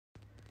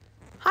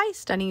Hi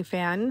stunning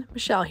fan,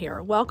 Michelle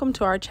here. Welcome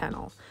to our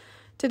channel.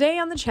 Today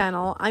on the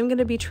channel, I'm going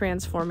to be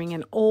transforming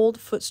an old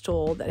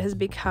footstool that has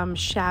become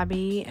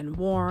shabby and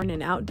worn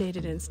and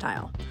outdated in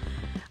style.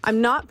 I'm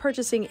not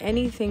purchasing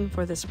anything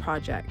for this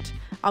project.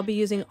 I'll be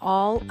using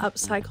all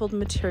upcycled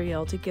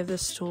material to give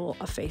this stool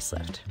a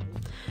facelift.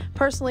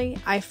 Personally,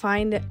 I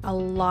find a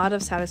lot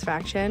of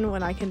satisfaction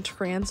when I can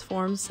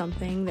transform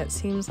something that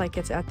seems like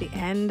it's at the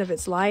end of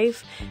its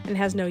life and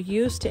has no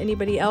use to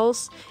anybody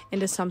else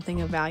into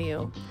something of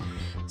value.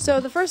 So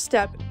the first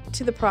step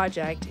to the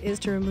project is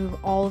to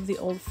remove all of the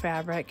old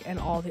fabric and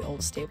all the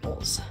old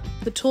staples.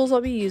 The tools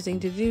I'll be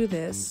using to do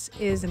this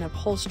is an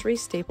upholstery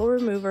staple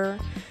remover,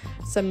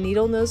 some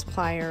needle nose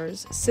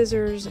pliers,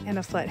 scissors, and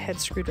a flathead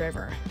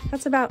screwdriver.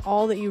 That's about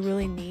all that you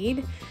really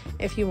need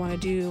if you want to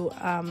do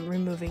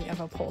removing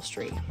of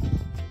upholstery.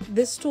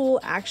 This stool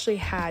actually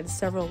had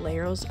several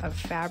layers of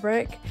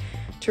fabric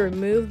to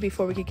remove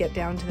before we could get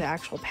down to the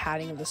actual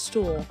padding of the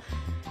stool.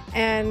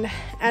 And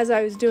as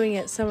I was doing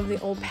it, some of the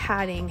old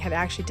padding had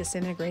actually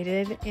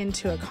disintegrated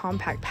into a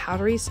compact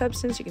powdery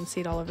substance. You can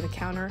see it all over the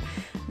counter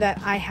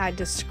that I had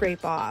to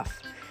scrape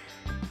off.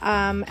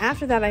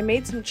 After that, I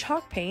made some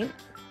chalk paint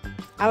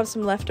out of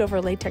some leftover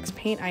latex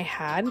paint I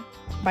had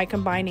by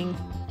combining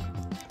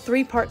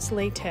 3 parts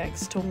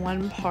latex to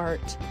 1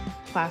 part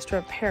plaster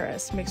of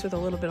Paris mixed with a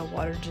little bit of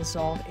water to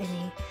dissolve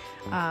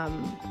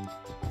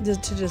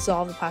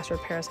the plaster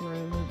of Paris and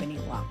remove any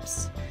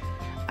lumps.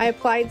 I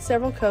applied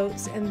several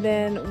coats, and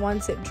then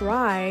once it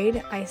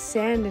dried, I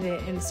sanded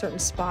it in certain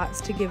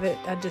spots to give it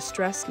a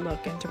distressed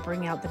look and to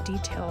bring out the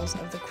details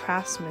of the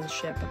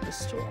craftsmanship of the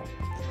stool.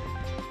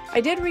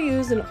 I did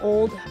reuse an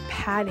old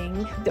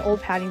padding, the old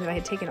padding that I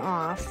had taken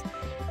off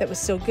that was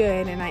so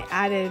good, and I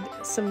added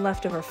some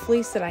leftover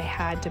fleece that I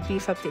had to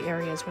beef up the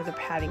areas where the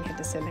padding had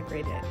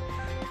disintegrated.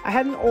 I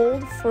had an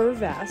old fur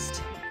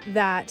vest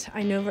that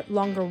I no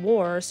longer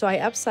wore, so I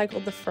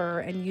upcycled the fur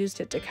and used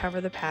it to cover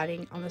the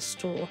padding on the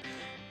stool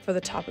for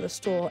the top of the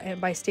stool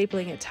and by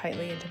stapling it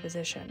tightly into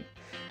position.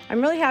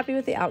 I'm really happy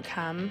with the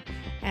outcome,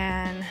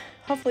 and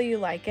hopefully you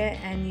like it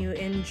and you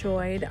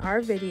enjoyed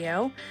our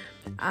video.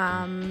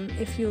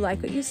 If you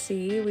like what you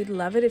see, we'd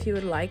love it if you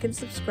would like and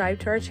subscribe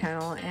to our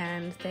channel,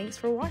 and thanks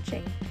for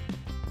watching.